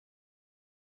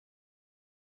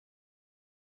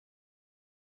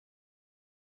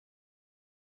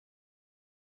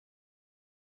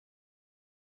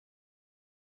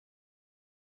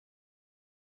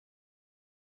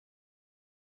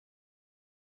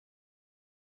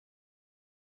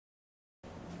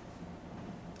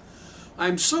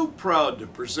I'm so proud to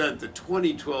present the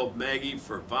 2012 Maggie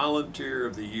for Volunteer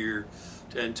of the Year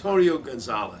to Anotonia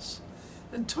Gonzalez.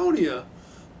 Antonia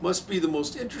must be the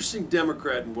most interesting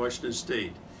Democrat in Washington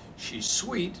State. She's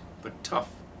sweet, but tough.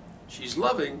 She's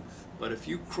loving, but if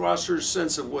you cross her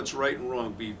sense of what's right and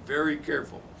wrong, be very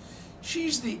careful.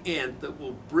 She's the aunt that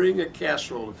will bring a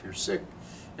casserole if you're sick,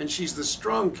 and she's the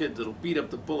strong kid that'll beat up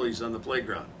the bullies on the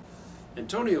playground.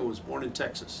 Antonia was born in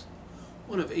Texas,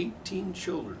 one of 18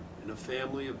 children in a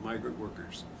family of migrant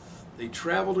workers. They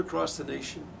traveled across the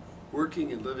nation,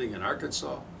 working and living in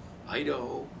Arkansas,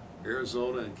 Idaho,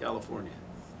 Arizona, and California.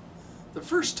 The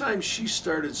first time she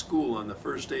started school on the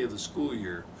first day of the school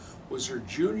year was her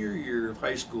junior year of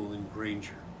high school in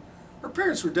Granger. Her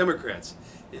parents were Democrats,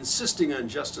 insisting on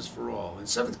justice for all. In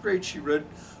 7th grade, she read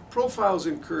Profiles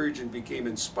in Courage and became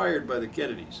inspired by the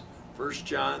Kennedys, first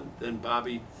John, then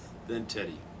Bobby, then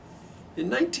Teddy. In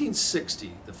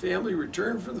 1960, the family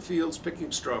returned from the fields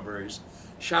picking strawberries,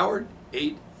 showered,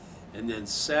 ate, and then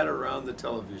sat around the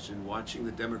television watching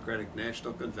the Democratic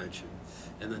National Convention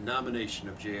and the nomination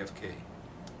of JFK.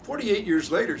 48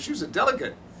 years later, she was a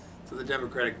delegate to the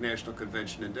Democratic National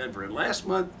Convention in Denver, and last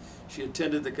month she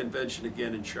attended the convention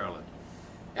again in Charlotte.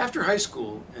 After high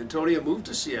school, Antonia moved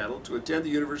to Seattle to attend the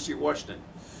University of Washington.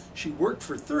 She worked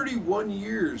for 31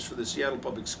 years for the Seattle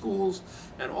Public Schools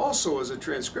and also as a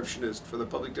transcriptionist for the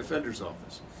Public Defender's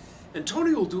Office.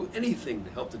 Antonia will do anything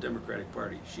to help the Democratic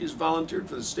Party. She has volunteered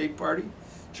for the state party,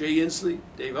 Jay Inslee,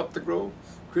 Dave Upthegrove,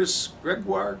 Chris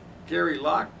Gregoire, Gary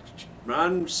Locke,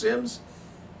 Ron Sims,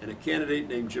 and a candidate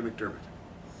named Jim McDermott.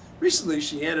 Recently,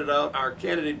 she handed out our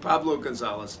candidate Pablo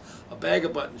Gonzalez a bag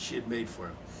of buttons she had made for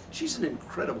him. She's an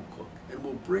incredible cook and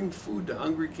will bring food to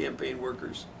hungry campaign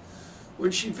workers.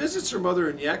 When she visits her mother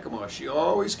in Yakima, she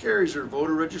always carries her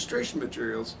voter registration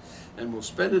materials and will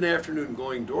spend an afternoon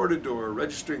going door to door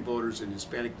registering voters in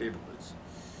Hispanic neighborhoods.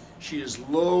 She is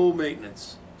low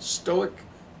maintenance, stoic,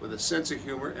 with a sense of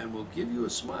humor, and will give you a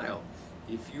smile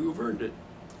if you have earned it.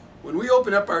 When we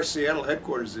opened up our Seattle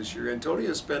headquarters this year,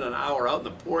 Antonia spent an hour out in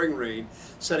the pouring rain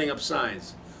setting up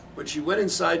signs. When she went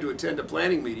inside to attend a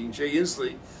planning meeting, Jay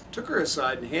Inslee took her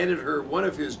aside and handed her one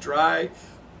of his dry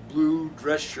blue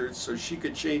dress shirts so she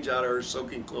could change out of her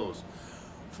soaking clothes.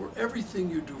 For everything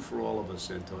you do for all of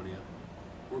us, Antonia,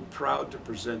 we're proud to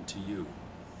present to you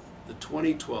the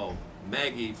 2012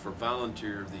 Maggie for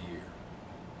Volunteer of the Year.